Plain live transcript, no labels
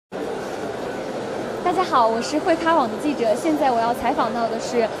大家好，我是汇咖网的记者。现在我要采访到的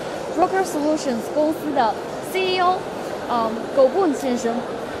是 Broker Solutions 公司的 CEO，狗布先生。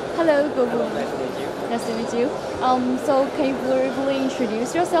Hello, 狗布。Nice to meet you. So can you briefly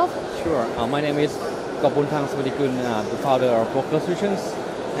introduce yourself? Sure. My name is Gopun Pangsawadikun, the founder of Broker Solutions,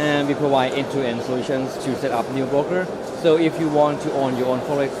 and we provide end-to-end solutions to set up new broker. So if you want to own your own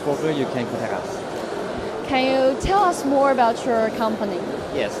Forex broker, you can contact us. Can you tell us more about your company?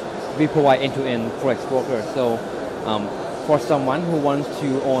 Yes, we provide end-to-end Forex broker. So for someone who wants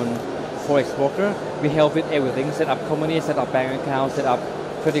to own Forex broker, we help with everything: set up company, set up bank account, set up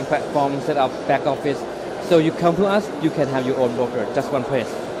trading platform, set up back office. So you come to us, you can have your own broker, just one place,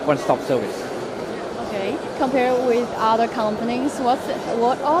 one-stop service. Okay. Compared with other companies, what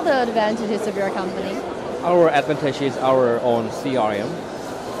are the advantages of your company? Our advantage is our own CRM.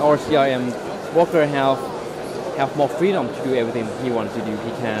 Our CRM broker have more freedom to do everything he wants to do.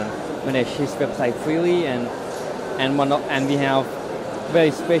 He can manage his website freely, and we have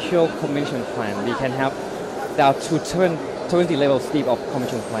very special commission plan. We can have down to 20 levels deep of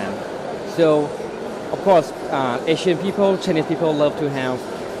commission plan. So, of course, Asian people, Chinese people love to have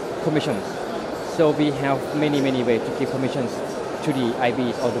commissions. So we have many ways to give commissions to the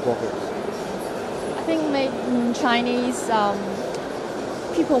IBs or the brokers. I think Chinese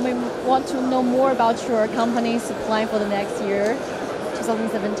people may want to know more about your company's plan for the next year,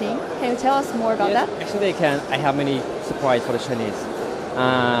 2017. Can you tell us more about that? Actually, I can. I have many surprises for the Chinese.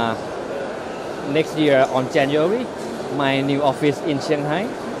 Next year on January, my new office in Shanghai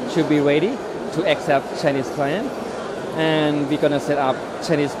should be ready to accept Chinese clients, and we're gonna set up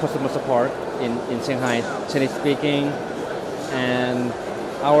Chinese customer support in Shanghai, Chinese speaking, and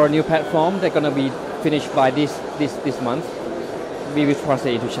our new platform they're gonna be finished by this month. We will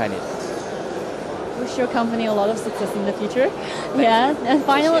translate into Chinese. Wish your company a lot of success in the future. Yeah, and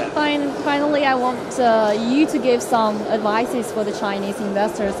finally, I want you to give some advices for the Chinese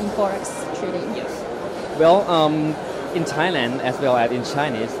investors in Forex trading. Yes. Well, in Thailand as well as in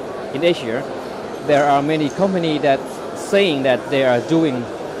Chinese, in Asia, there are many companies that saying that they are doing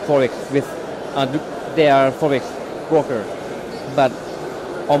Forex with, they are Forex broker, but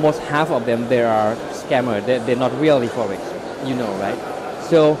almost half of them they are scammer. They're not really Forex, you know, right?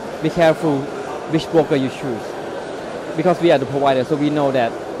 So be careful which broker you choose, because we are the provider, so we know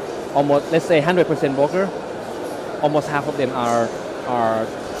that almost, let's say 100% broker, almost half of them are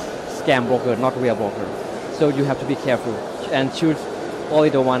scam broker, not real broker. So you have to be careful and choose only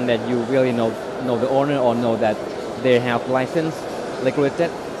the one that you really know the owner or know that they have license,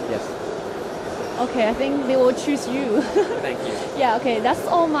 regulated. Yes. Okay, I think they will choose you. Thank you. Yeah, okay, that's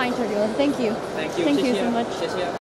all my interview. Thank you. Thank you. Thank you so much.